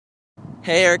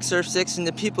Hey, ericsurf6 and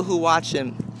the people who watch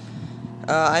him.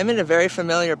 I'm in a very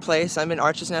familiar place. I'm in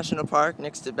Arches National Park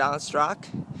next to Balanced Rock,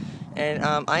 and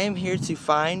I am here to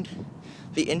find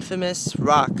the infamous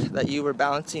rock that you were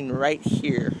balancing right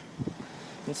here.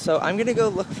 And so I'm gonna go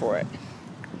look for it.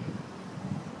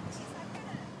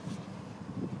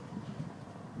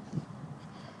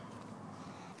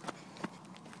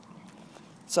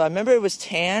 So I remember it was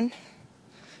tan,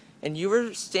 and you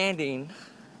were standing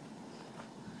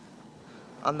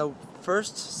on the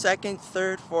first, second,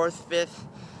 third, fourth, fifth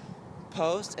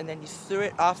post, and then you threw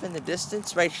it off in the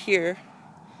distance right here,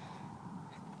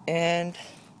 and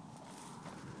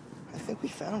I think we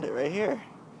found it right here.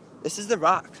 This is the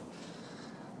rock.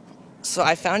 So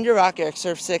I found your rock,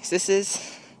 ericsurf6. This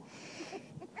is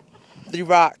the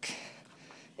rock,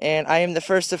 and I am the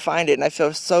first to find it, and I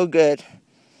feel so good.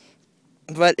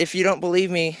 But if you don't believe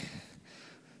me,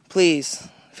 please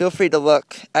feel free to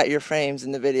look at your frames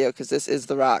in the video, because this is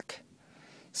the rock.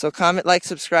 So comment, like,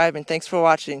 subscribe, and thanks for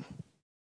watching.